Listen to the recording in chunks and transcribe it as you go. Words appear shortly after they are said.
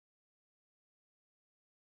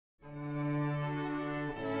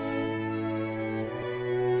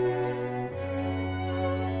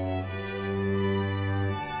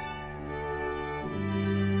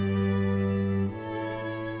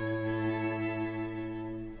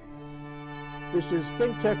This is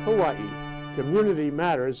ThinkTech Hawaii. Community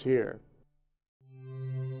matters here.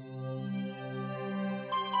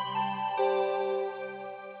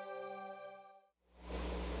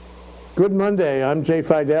 Good Monday. I'm Jay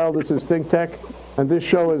Fidell. This is ThinkTech, and this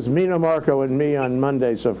show is Mina Marco and me on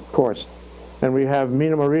Mondays, of course. And we have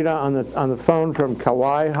Mina Morita on the phone from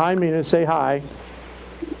Kauai. Hi, Mina. Say hi.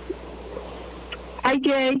 Hi,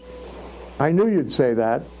 Jay. I knew you'd say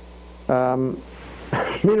that.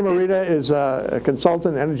 Mina Morita is a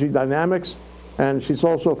consultant in energy dynamics, and she's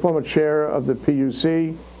also a former chair of the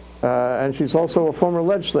PUC, and she's also a former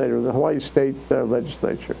legislator of the Hawaii State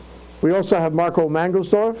Legislature. We also have Marco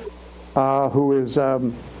Mangelsdorf, who is,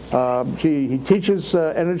 he teaches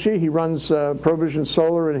energy. He runs Provision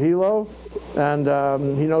Solar in Hilo, and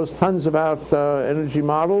he knows tons about energy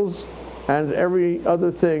models and every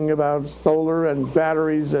other thing about solar and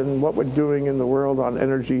batteries and what we're doing in the world on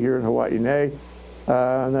energy here in Hawaii.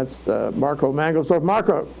 And that's Marco Mangelsdorf.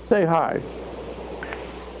 Marco, say hi.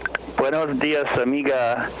 Buenos dias,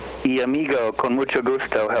 amiga y amigo. Con mucho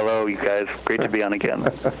gusto. Hello, you guys. Great to be on again.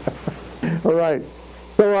 All right.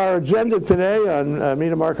 So our agenda today on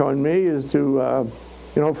Mina, Marco, and me is to,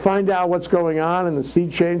 find out what's going on and the sea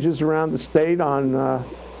changes around the state on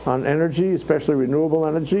energy, especially renewable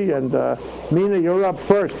energy. And Mina, you're up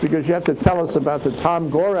first because you have to tell us about the Tom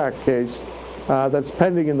Gorak case that's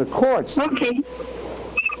pending in the courts.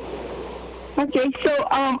 Okay, so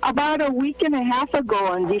about a week and a half ago,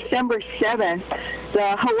 on December 7th,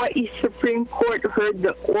 the Hawaii Supreme Court heard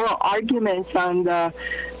the oral arguments on the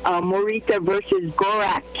Morita versus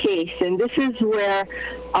Gorak case. And this is where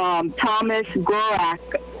Thomas Gorak,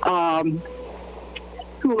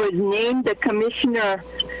 who was named the commissioner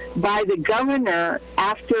by the governor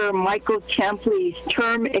after Michael Champley's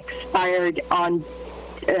term expired on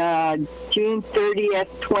June 30th,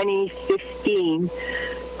 2015,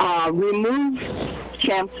 removed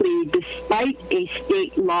Champley despite a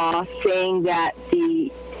state law saying that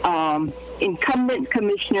the incumbent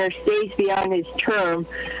commissioner stays beyond his term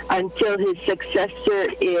until his successor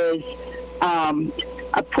is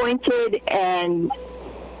appointed and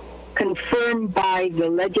confirmed by the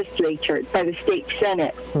legislature, by the state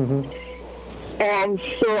Senate. Mm-hmm. And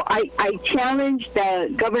so I challenged the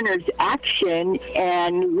governor's action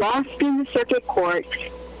and lost in the circuit court,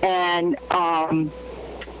 and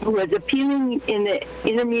was appealing in the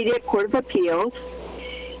Intermediate Court of Appeals,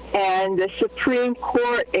 and the Supreme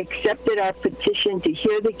Court accepted our petition to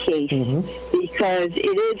hear the case. Mm-hmm. Because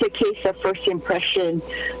it is a case of first impression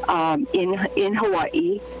in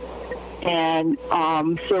Hawaii. And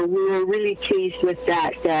so we were really pleased with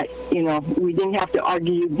that, we didn't have to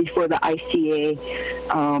argue before the ICA,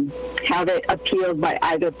 have it appealed by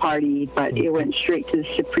either party, but it went straight to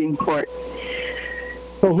the Supreme Court.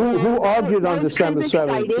 So who argued on December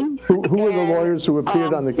 7th? Who were the lawyers who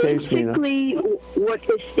appeared on the case, Mina? Basically, what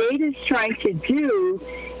the state is trying to do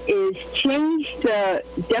is change the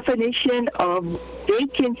definition of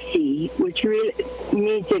vacancy, which really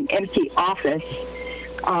means an empty office,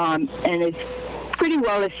 and it's pretty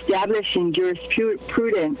well established in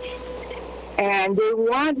jurisprudence. And they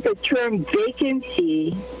want the term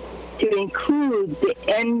vacancy to include the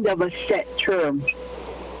end of a set term.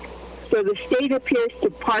 So the state appears to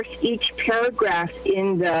parse each paragraph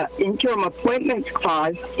in the interim appointments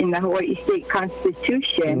clause in the Hawaii State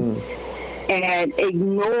Constitution and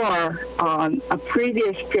ignore a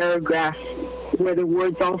previous paragraph where the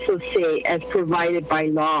words also say as provided by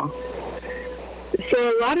law. So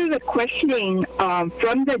a lot of the questioning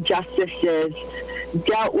from the justices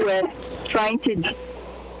dealt with trying to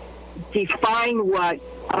define what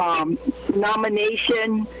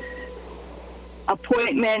nomination,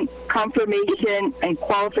 appointment, confirmation, and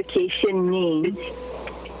qualification means.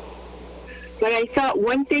 But I thought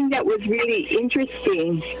one thing that was really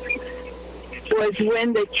interesting was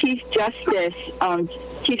when the Chief Justice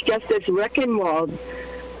Reckenwald,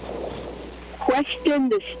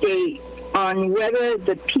 questioned the state on whether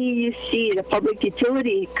the PUC, the Public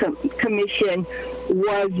Utility Commission,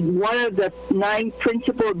 was one of the 9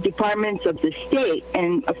 principal departments of the state.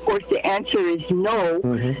 And of course the answer is no,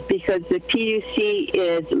 because the PUC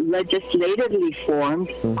is legislatively formed,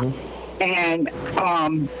 and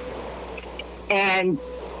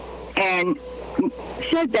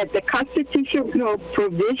said that the constitutional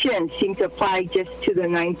provisions seem to apply just to the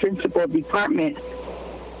 9 principal departments.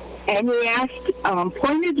 And he asked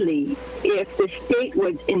pointedly if the state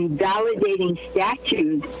was invalidating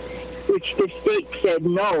statutes, which the state said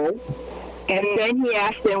no. And then he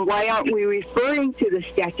asked them, why aren't we referring to the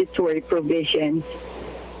statutory provisions?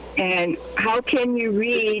 And how can you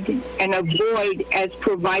read and avoid as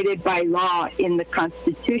provided by law in the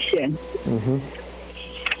Constitution? Mm-hmm.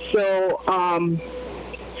 So,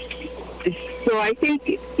 so I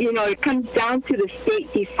think, you know, it comes down to the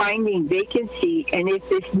state defining vacancy, and if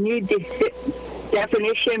this new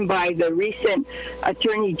definition by the recent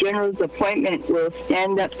Attorney General's appointment will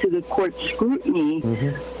stand up to the court scrutiny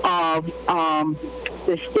of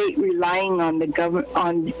the state relying on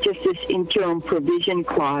on just this interim provision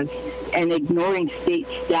clause and ignoring state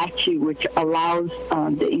statute, which allows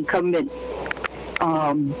the incumbent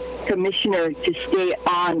commissioner to stay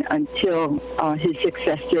on until his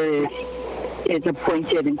successor is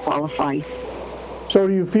appointed and qualified. So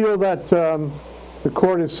do you feel that the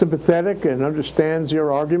court is sympathetic and understands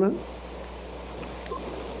your argument?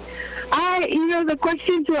 You know, the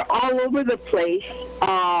questions were all over the place.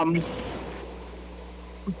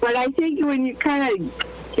 But I think when you kind of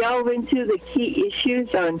delve into the key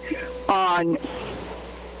issues on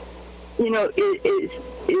you know,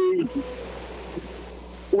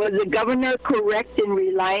 was the governor correct in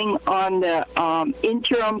relying on the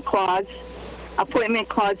interim clause, appointment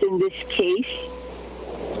clause in this case,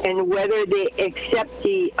 and whether they accept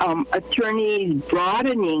the attorneys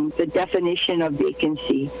broadening the definition of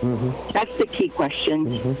vacancy? That's the key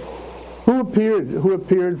question. Who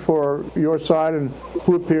appeared for your side, and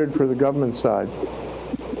who appeared for the government side?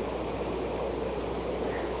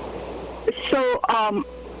 So,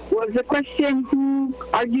 was the question who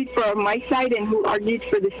argued for my side and who argued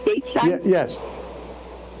for the state side? Yes.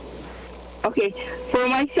 Okay. For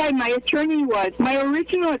my side, my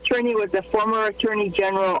original attorney was the former Attorney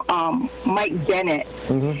General, Mike Bennett.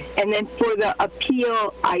 And then for the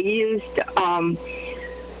appeal, I used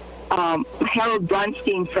Harold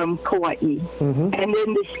Bronstein from Kauai. And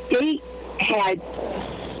then the state had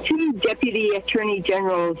two deputy attorney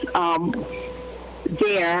generals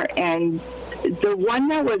there, and the one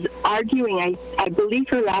that was arguing, I believe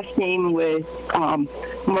her last name was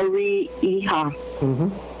Marie Iha.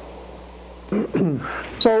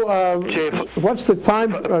 So what's the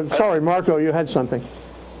time? Sorry, Marco, you had something.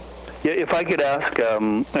 Yeah, if I could ask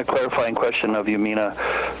a clarifying question of you, Mina.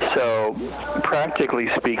 So, practically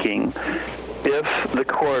speaking, if the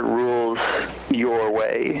court rules your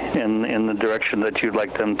way in the direction that you'd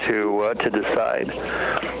like them to decide,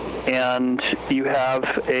 and you have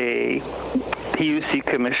a PUC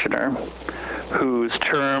commissioner whose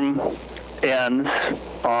term ends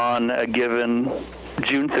on a given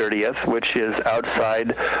June 30th, which is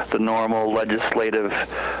outside the normal legislative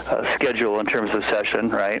schedule in terms of session,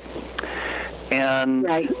 right? And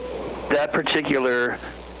that particular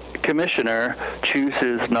commissioner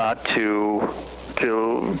chooses not to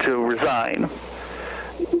resign.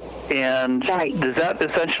 And does that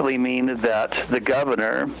essentially mean that the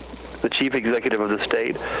governor, the chief executive of the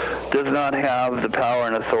state, does not have the power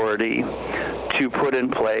and authority to put in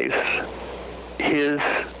place his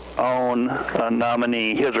own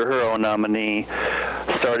nominee, his or her own nominee,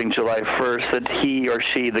 starting July 1st, that he or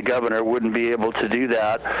she, the governor, wouldn't be able to do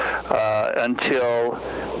that until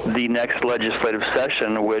the next legislative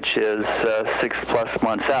session, which is 6+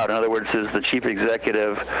 months out? In other words, does the chief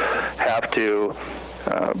executive have to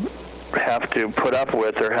put up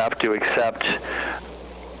with or have to accept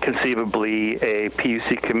conceivably a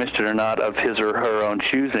PUC commissioner not of his or her own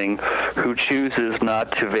choosing, who chooses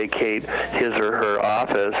not to vacate his or her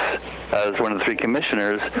office as one of the three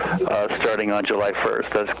commissioners starting on July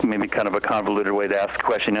 1st? That's maybe kind of a convoluted way to ask the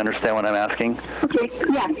question. You understand what I'm asking? Okay,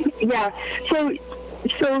 yeah. So,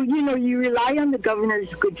 you know, you rely on the governor's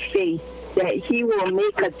good faith that he will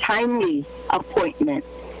make a timely appointment.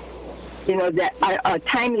 You know, that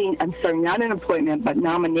not an appointment, but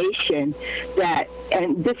nomination,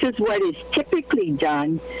 and this is what is typically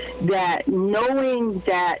done, that knowing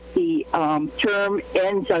that the term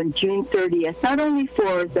ends on June 30th, not only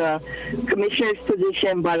for the commissioner's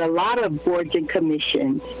position, but a lot of boards and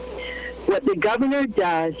commissions, what the governor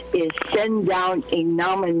does is send down a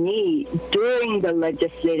nominee during the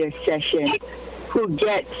legislative session who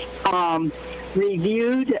gets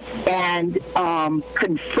reviewed and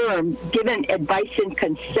confirmed, given advice and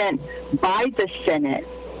consent by the Senate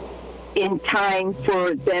in time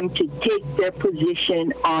for them to take their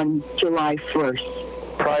position on July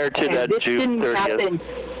 1st. Prior to that June 30th. Happen.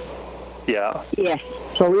 Yeah. Yes.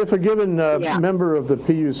 So if a given member of the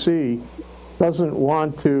PUC doesn't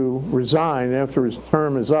want to resign after his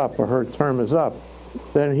term is up or her term is up,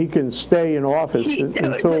 then he can stay in office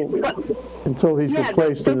until he's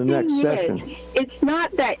replaced in the next session. It's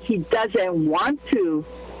not that he doesn't want to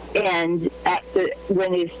end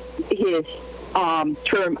when his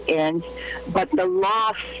term ends, but the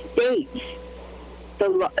law states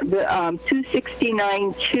the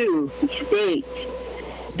 269-2 states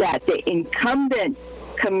that the incumbent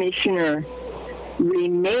commissioner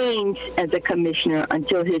remains as a commissioner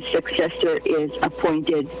until his successor is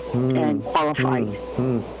appointed and qualified.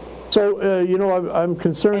 So, you know, I'm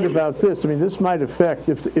concerned about this. I mean, this might affect,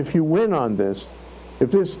 if you win on this, if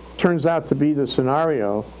this turns out to be the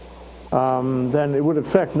scenario, then it would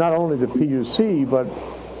affect not only the PUC, but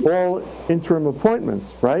all interim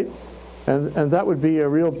appointments, right? And that would be a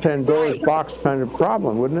real Pandora's box kind of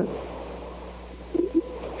problem, wouldn't it?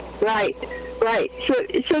 Right. So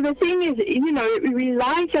the thing is, you know, it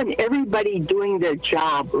relies on everybody doing their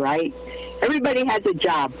job, right? Everybody has a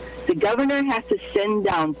job. The governor has to send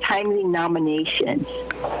down timely nominations.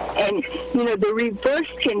 And, you know, the reverse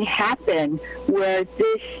can happen where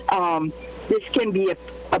this can be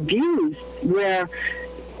abused, where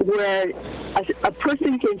a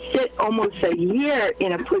person can sit almost a year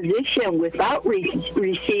in a position without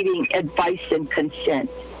receiving advice and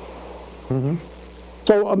consent.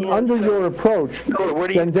 So under your approach,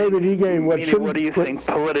 then David Ige, what do you think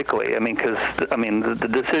politically? I mean, because the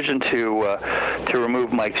decision to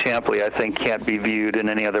remove Mike Champley, I think, can't be viewed in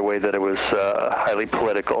any other way that it was highly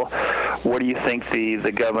political. What do you think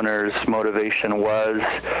the governor's motivation was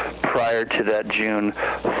prior to that June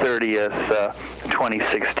 30th,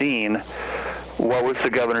 2016? What was the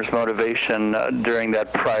governor's motivation during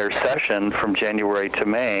that prior session from January to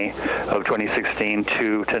May of 2016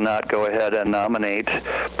 to not go ahead and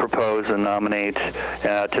propose and nominate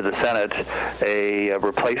to the Senate a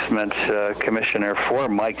replacement commissioner for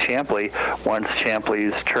Mike Champley once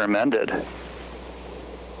Champley's term ended?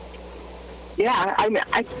 Yeah,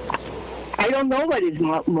 I don't know what his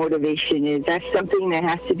motivation is. That's something that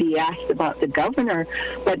has to be asked about the governor.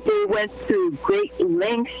 But they went through great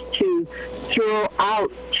lengths to throw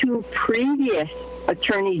out two previous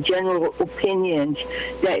attorney general opinions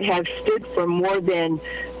that have stood for more than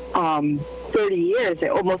 30 years,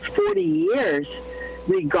 almost 40 years,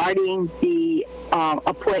 regarding the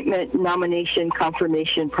appointment, nomination,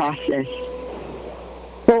 confirmation process.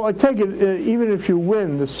 Well, I take it, even if you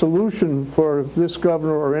win, the solution for this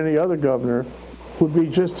governor or any other governor would be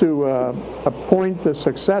just to appoint the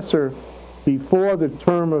successor before the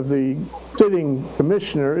term of the sitting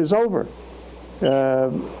commissioner is over.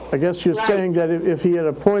 I guess you're saying that if he had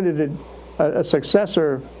appointed a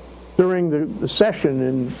successor during the session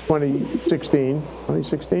in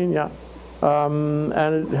 2016, yeah,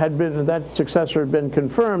 and it had been, that successor had been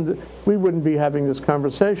confirmed, we wouldn't be having this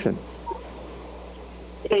conversation.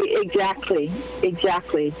 Exactly.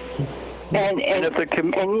 And if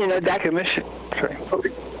you know that commission. Sorry.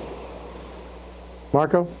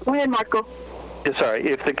 Marco? Go ahead, Marco. Sorry,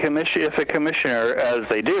 if the commissioner, as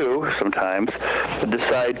they do sometimes,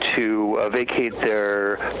 decide to vacate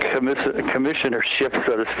their commissionership,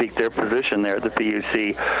 so to speak, their position there at the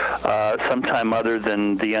PUC, sometime other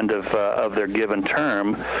than the end of their given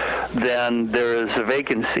term, then there is a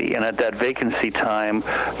vacancy, and at that vacancy time,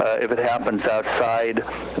 if it happens outside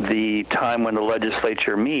the time when the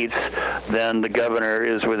legislature meets, then the governor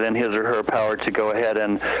is within his or her power to go ahead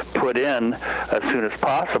and put in, as soon as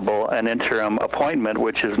possible, an interim appointment,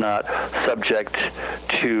 which is not subject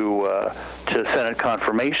to Senate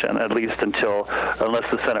confirmation, at least unless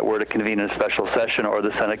the Senate were to convene in a special session or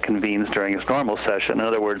the Senate convenes during its normal session. In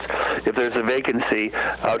other words, if there's a vacancy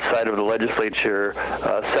outside of the legislative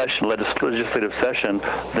session,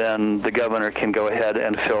 then the governor can go ahead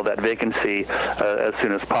and fill that vacancy as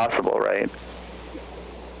soon as possible, right?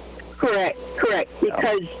 Correct.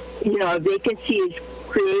 Because, you know, a vacancy is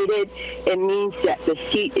created, it means that the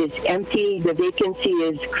seat is empty. The vacancy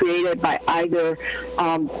is created by either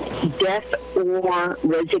death or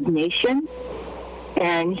resignation,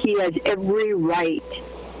 and he has every right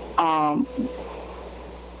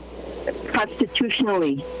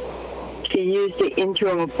constitutionally to use the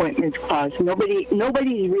interim appointments clause.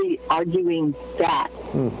 Nobody's really arguing that.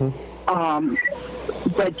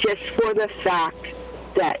 But just for the fact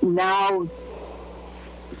that now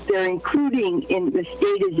they're including the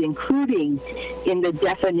state is including in the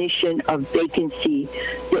definition of vacancy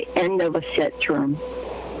the end of a set term.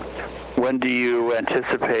 When do you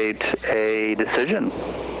anticipate a decision?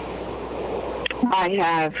 I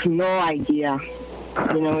have no idea.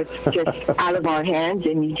 You know, it's just out of our hands,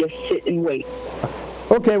 and you just sit and wait.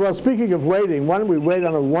 Okay, well, speaking of waiting, why don't we wait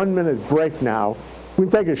on a 1-minute break now? We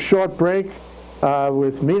can take a short break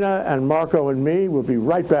with Mina and Marco and me. We'll be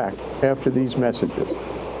right back after these messages.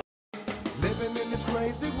 Living in this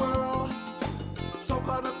crazy world, so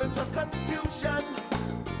caught up in the confusion,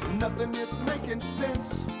 nothing is making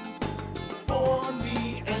sense for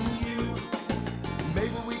me and you.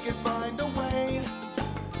 Maybe we can find a way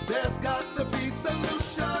There's got to be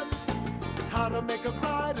solutions. How to make a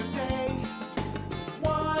brighter day.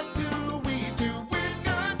 What do? We've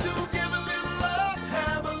got to give a little love,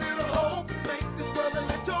 have a little hope, make this world a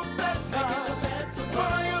little better.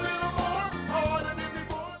 Try a little more, harder than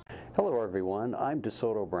before. Hello everyone, I'm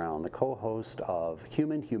DeSoto Brown, the co-host of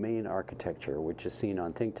Human Humane Architecture, which is seen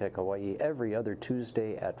on ThinkTech Hawaii every other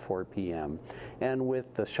Tuesday at 4 p.m. And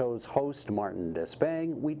with the show's host, Martin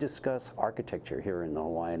Despang, we discuss architecture here in the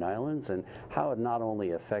Hawaiian Islands and how it not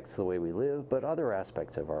only affects the way we live, but other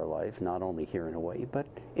aspects of our life, not only here in Hawaii, but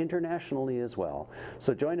internationally as well.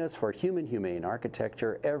 So join us for Human Humane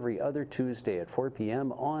Architecture every other Tuesday at 4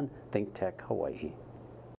 p.m. on ThinkTech Hawaii.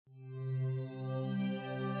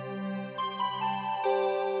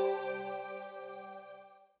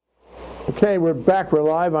 Okay, we're back. We're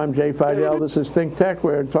live. I'm Jay Fidell. This is ThinkTech.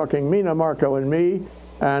 We're talking Mina, Marco, and me.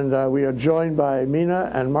 And we are joined by Mina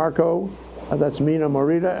and Marco. That's Mina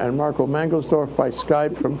Morita and Marco Mangelsdorf by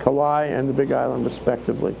Skype from Kauai and the Big Island,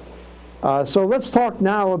 respectively. So let's talk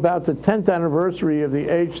now about the 10th anniversary of the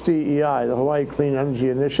HCEI, the Hawaii Clean Energy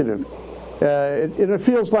Initiative. It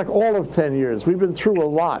feels like all of 10 years. We've been through a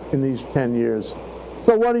lot in these 10 years.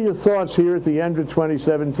 So what are your thoughts here at the end of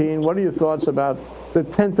 2017? What are your thoughts about the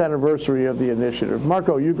 10th anniversary of the initiative?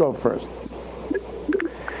 Marco, you go first.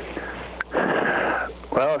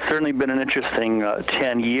 Well, it's certainly been an interesting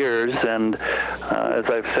 10 years, and as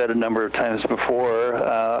I've said a number of times before,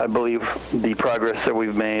 I believe the progress that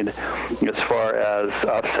we've made as far as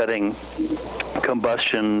offsetting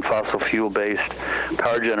combustion fossil fuel-based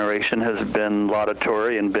power generation has been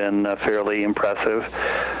laudatory and been fairly impressive.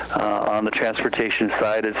 On the transportation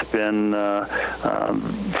side, it's been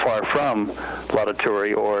far from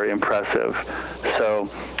laudatory or impressive. So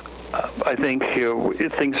I think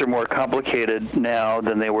things are more complicated now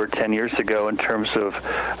than they were 10 years ago in terms of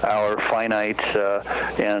our finite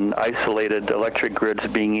and isolated electric grids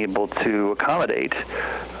being able to accommodate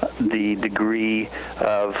the degree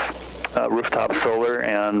of rooftop solar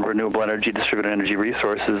and renewable energy, distributed energy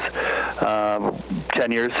resources.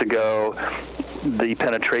 10 years ago, the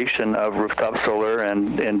penetration of rooftop solar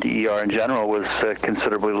and DER in general was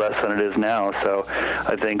considerably less than it is now. So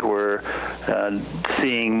I think we're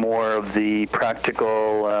seeing more of the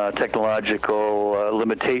practical, technological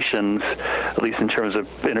limitations, at least in terms of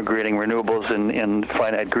integrating renewables in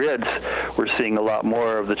finite grids. We're seeing a lot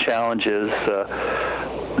more of the challenges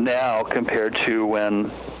now compared to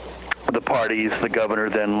when the parties, the governor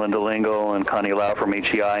then, Linda Lingle and Connie Lau from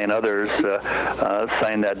HEI and others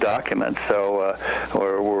signed that document. So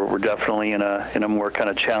we're definitely in a more kind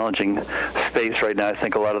of challenging space right now. I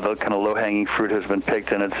think a lot of the kind of low-hanging fruit has been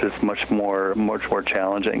picked, and it's much more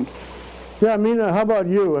challenging. Yeah, Mina, how about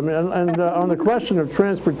you? I mean, and on the question of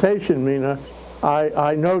transportation, Mina,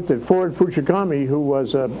 I note that Ford Fuchigami, who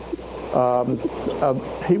was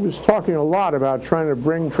he was talking a lot about trying to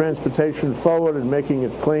bring transportation forward and making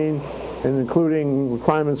it clean, and including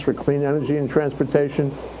requirements for clean energy in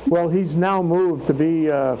transportation. Well, he's now moved to be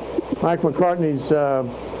Mike McCartney's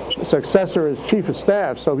successor as Chief of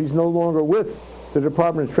Staff, so he's no longer with the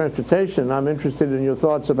Department of Transportation. I'm interested in your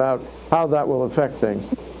thoughts about how that will affect things.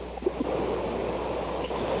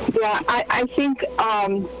 Yeah, I think,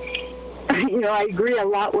 I agree a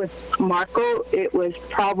lot with Marco. It was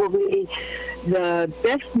probably the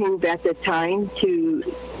best move at the time to,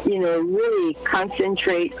 really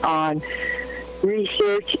concentrate on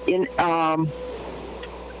research in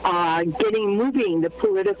moving the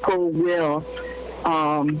political will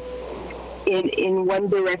in one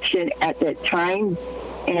direction at that time,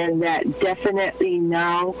 and that definitely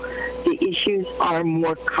now the issues are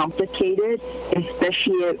more complicated,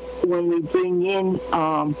 especially when we bring in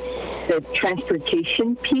the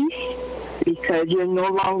transportation piece, because you're no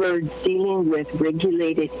longer dealing with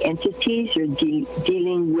regulated entities, you're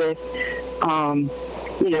dealing with,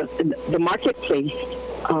 the marketplace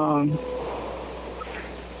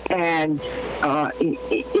and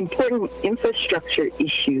important infrastructure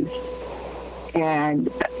issues. And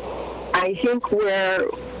I think where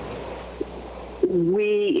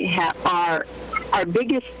we have our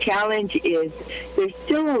biggest challenge is there's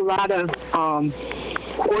still a lot of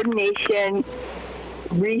coordination,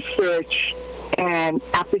 research, and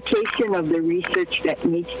application of the research that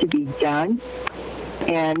needs to be done.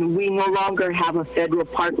 And we no longer have a federal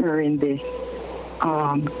partner in this.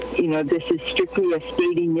 This is strictly a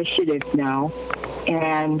state initiative now.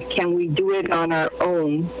 And can we do it on our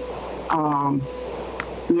own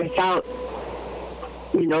without,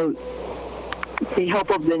 the help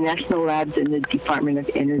of the national labs and the Department of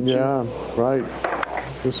Energy? Yeah, right.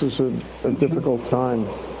 This is a difficult time,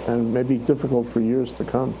 and maybe difficult for years to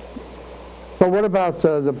come. But what about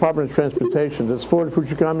the Department of Transportation? Does Ford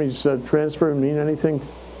Fujikami's transfer mean anything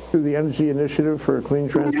to the Energy Initiative for Clean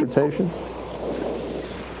Transportation?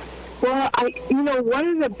 Well, one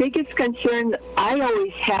of the biggest concerns I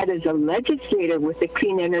always had as a legislator with the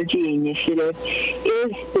Clean Energy Initiative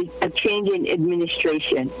is a change in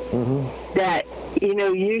administration. Mm-hmm. That,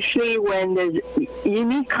 usually when you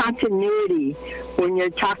need continuity when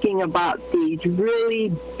you're talking about these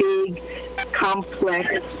really big, complex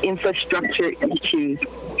infrastructure issues.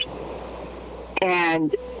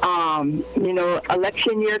 And,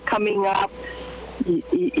 election year coming up,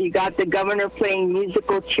 you got the governor playing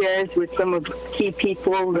musical chairs with some of the key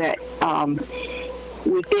people that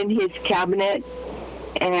within his cabinet,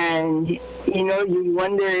 and you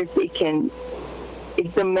wonder if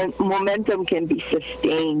the momentum can be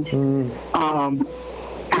sustained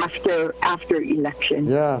after election.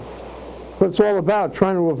 Yeah, but it's all about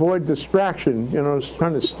trying to avoid distraction.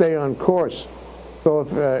 Trying to stay on course. So if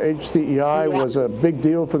HCEI was a big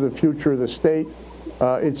deal for the future of the state,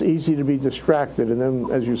 it's easy to be distracted, and then,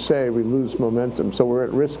 as you say, we lose momentum. So we're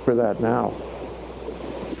at risk for that now.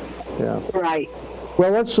 Yeah. Right.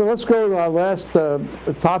 Well, let's go to our last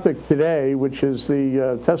topic today, which is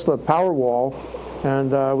the Tesla Powerwall,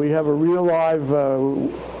 and we have a real live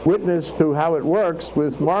witness to how it works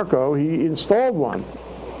with Marco. He installed one.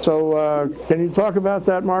 So can you talk about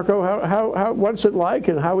that, Marco? How what's it like,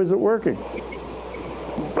 and how is it working?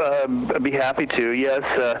 I'd be happy to. Yes,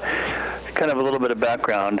 kind of a little bit of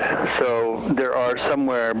background. So there are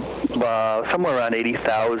somewhere around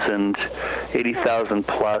 80,000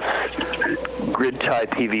 plus grid-tie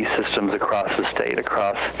PV systems across the state,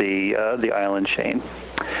 across the island chain.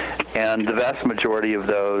 And the vast majority of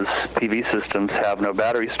those PV systems have no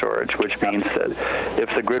battery storage, which means that if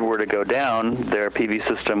the grid were to go down, their PV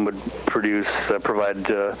system would provide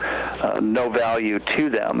no value to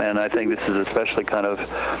them. And I think this is especially kind of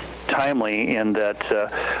timely in that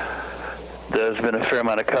there's been a fair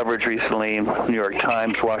amount of coverage recently in New York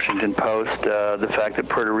Times, Washington Post, the fact that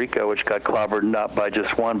Puerto Rico, which got clobbered not by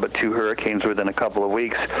just one but two hurricanes within a couple of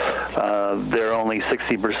weeks, they're only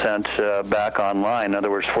 60% back online. In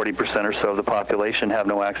other words, 40% or so of the population have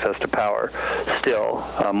no access to power still,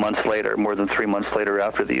 months later, more than 3 months later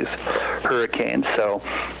after these hurricanes. So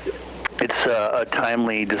it's a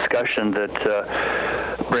timely discussion that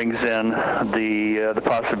brings in the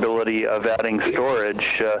possibility of adding storage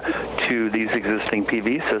to these existing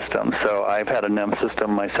PV systems. So I've had a NEM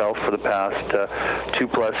system myself for the past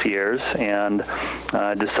 2+ years, and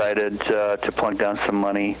decided to plunk down some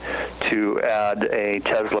money to add a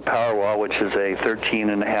Tesla Powerwall, which is a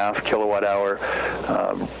 13.5 kilowatt-hour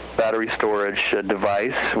battery storage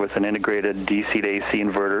device with an integrated DC to AC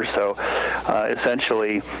inverter. So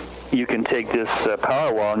essentially, you can take this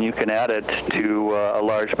Powerwall and you can add it to a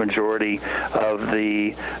large majority of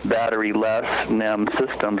the battery-less NEM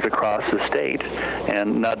systems across the state.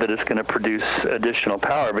 And not that it's going to produce additional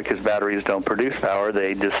power, because batteries don't produce power,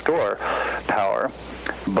 they just store power.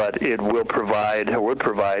 But it will provide, or would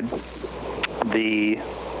provide, the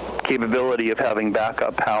capability of having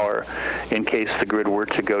backup power in case the grid were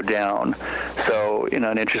to go down. So,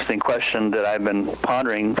 an interesting question that I've been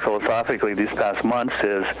pondering philosophically these past months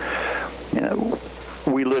is,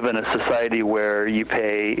 we live in a society where you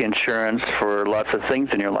pay insurance for lots of things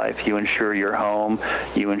in your life. You insure your home,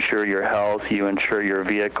 you insure your health, you insure your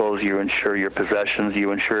vehicles, you insure your possessions,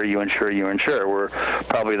 you insure. We're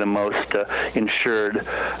probably the most insured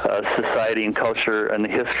society and culture in the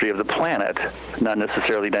history of the planet, not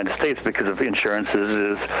necessarily the United States, because of insurance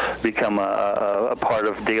has become a part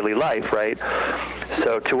of daily life, right?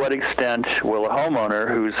 So to what extent will a homeowner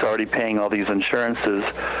who's already paying all these insurances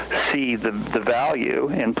see the value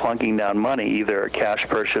in plunking down money, either a cash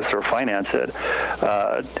purchase or finance it,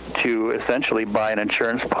 to essentially buy an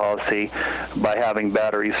insurance policy by having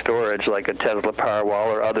battery storage like a Tesla Powerwall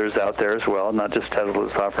or others out there as well, not just Tesla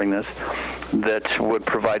that's offering this, that would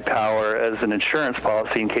provide power as an insurance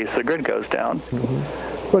policy in case the grid goes down. Mm-hmm.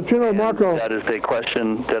 But Marco, that is a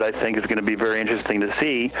question that I think is going to be very interesting to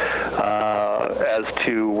see as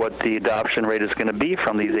to what the adoption rate is going to be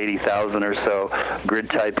from these 80,000 or so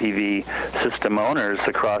grid-type PV system owners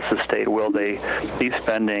across the state. Will they be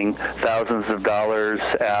spending thousands of dollars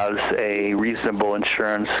as a reasonable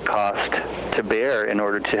insurance cost to bear in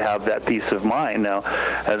order to have that peace of mind? Now,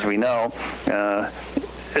 as we know,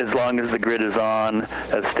 as long as the grid is on,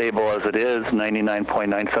 as stable as it is,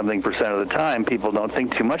 99.9 something % of the time, people don't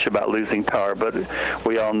think too much about losing power. But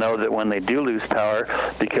we all know that when they do lose power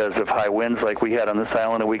because of high winds like we had on this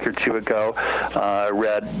island a week or two ago, I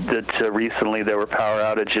read that recently there were power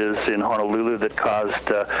outages in Honolulu that caused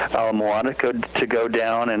Ala Moana to go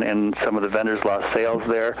down, and some of the vendors lost sales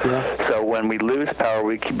there. Yeah. So when we lose power,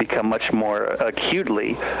 we can become much more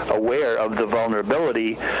acutely aware of the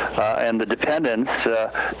vulnerability and the dependence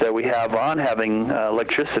that we have on having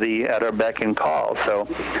electricity at our beck and call. So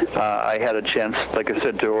I had a chance, like I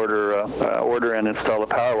said, to order and install a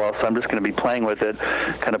Powerwall. So I'm just going to be playing with it,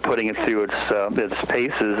 kind of putting it through its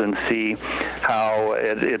paces and see how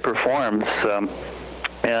it performs.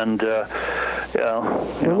 And it's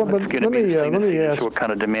going to be interesting to see what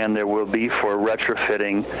kind of demand there will be for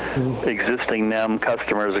retrofitting existing NEM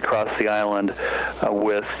customers across the island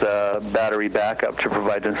with battery backup to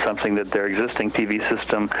provide them something that their existing PV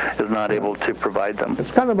system is not able to provide them.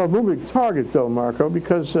 It's kind of a moving target, though, Marco,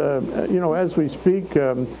 because as we speak,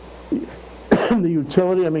 the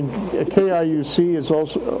utility, I mean, KIUC has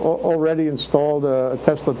also already installed a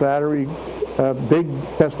Tesla battery, a big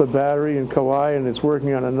Tesla battery in Kauai, and it's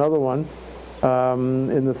working on another one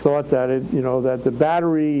in the thought that that the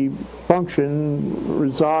battery function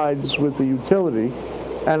resides with the utility.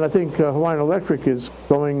 And I think Hawaiian Electric is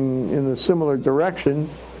going in a similar direction,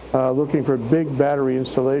 looking for big battery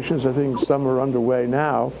installations. I think some are underway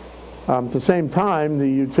now. At the same time, the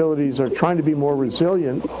utilities are trying to be more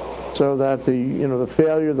resilient, so that the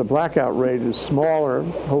failure, the blackout rate is smaller,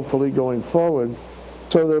 hopefully going forward.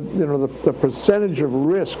 So the percentage of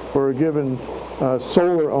risk for a given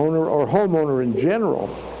solar owner or homeowner in general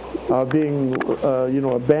being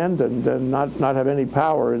abandoned and not have any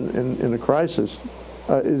power in a crisis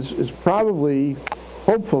is probably,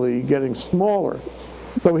 hopefully, getting smaller.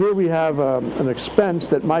 So here we have an expense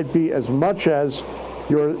that might be as much as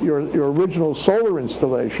your original solar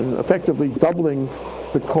installation, effectively doubling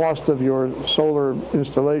the cost of your solar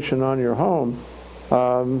installation on your home.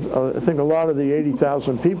 I think a lot of the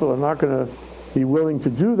 80,000 people are not going to be willing to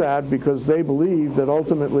do that because they believe that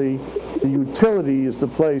ultimately the utility is the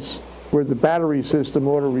place where the battery system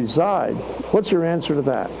ought to reside. What's your answer to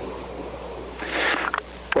that?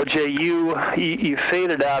 Well, Jay, you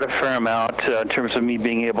faded out a fair amount in terms of me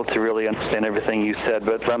being able to really understand everything you said,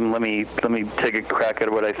 but let me take a crack at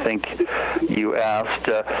what I think you asked.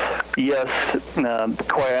 Yes,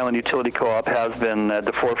 Kauai Island Utility Co-op has been at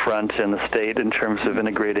the forefront in the state in terms of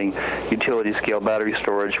integrating utility-scale battery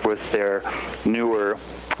storage with their newer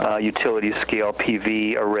utility-scale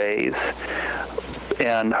PV arrays.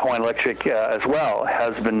 And Hawaiian Electric as well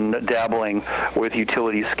has been dabbling with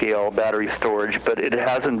utility-scale battery storage, but it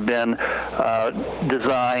hasn't been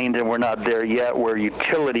designed, and we're not there yet, where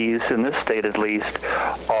utilities, in this state at least,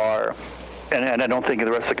 are, and I don't think in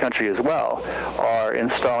the rest of the country as well, are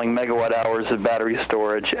installing megawatt hours of battery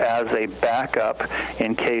storage as a backup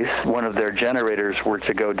in case one of their generators were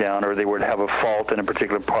to go down or they were to have a fault in a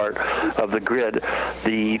particular part of the grid.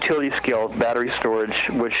 The utility scale battery storage,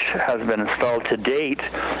 which has been installed to date,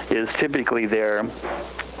 is typically there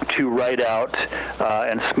to write out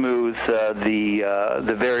and smooth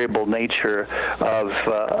the variable nature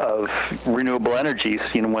of renewable energies.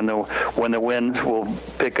 When the wind will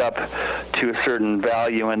pick up to a certain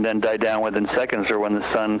value and then die down within seconds, or when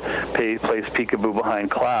the sun plays peekaboo behind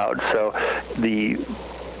clouds. So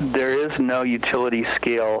there is no utility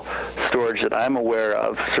scale storage that I'm aware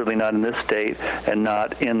of, certainly not in this state, and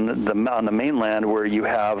not on the mainland, where you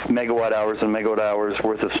have megawatt hours and megawatt hours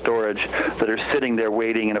worth of storage that are sitting there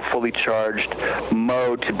waiting in a fully charged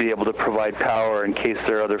mode to be able to provide power in case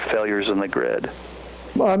there are other failures in the grid.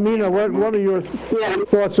 Mina, what are your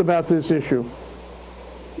thoughts about this issue?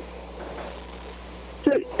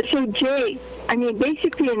 So Jay, I mean,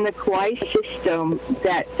 basically in the Kauai system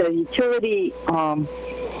that the utility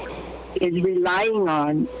is relying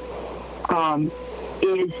on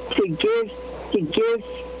is to give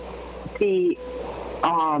the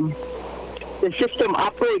system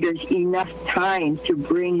operators enough time to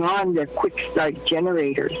bring on their quick start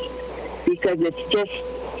generators, because it's just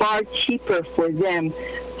far cheaper for them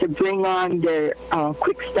to bring on their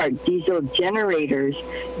quick start diesel generators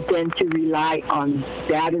than to rely on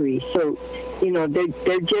batteries. So,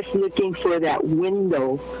 they're just looking for that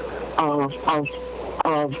window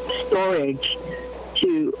of storage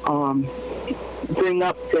to bring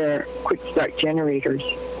up their quick start generators.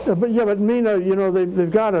 But Mina,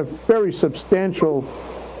 they've got a very substantial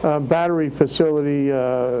battery facility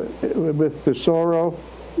with Tesoro,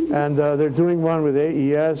 and they're doing one with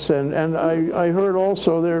AES, and I heard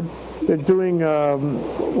also they're doing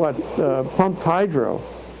pumped hydro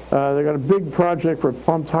They got a big project for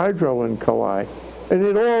pumped hydro in Kauai. And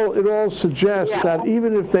it all suggests that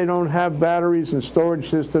even if they don't have batteries and storage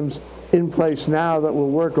systems in place now that will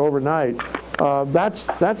work overnight,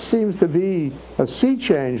 that seems to be a sea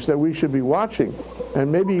change that we should be watching.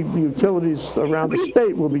 And maybe utilities around the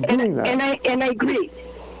state will be doing that. And I agree.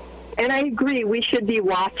 And I agree, we should be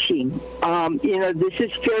watching. You know, this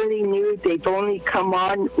is fairly new. They've only come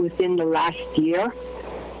on within the last year.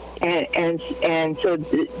 And so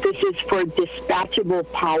this is for dispatchable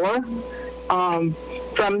power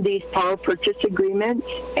from these power purchase agreements.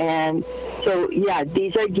 And so, yeah,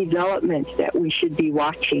 these are developments that we should be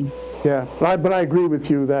watching. Yeah, but I agree with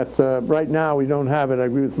you that right now we don't have it. I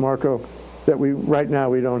agree with Marco that right now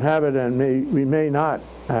we don't have it, and we may not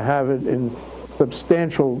have it in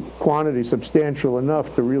substantial quantity, substantial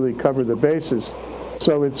enough to really cover the bases.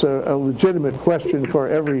 So it's a legitimate question for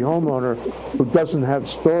every homeowner who doesn't have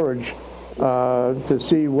storage to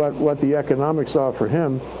see what the economics are for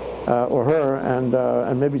him or her,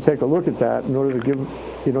 and maybe take a look at that in order to give,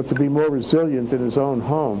 you know, to be more resilient in his own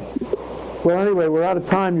home. Well, anyway, we're out of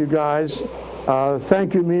time, you guys.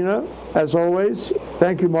 Thank you, Mina, as always.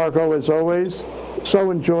 Thank you, Marco, as always.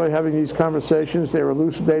 So enjoy having these conversations. They're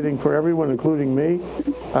elucidating for everyone, including me.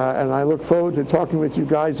 And I look forward to talking with you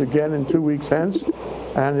guys again in 2 weeks hence.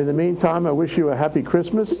 And in the meantime, I wish you a happy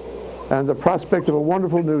Christmas and the prospect of a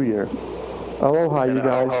wonderful New Year. Aloha, you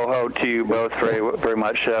guys. Ho to you both very, very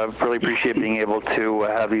much. Really appreciate being able to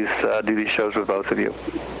have do these shows with both of you.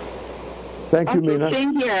 Thank you, Mina.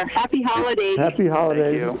 Same here. Happy holidays. Happy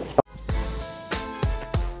holidays. Thank you.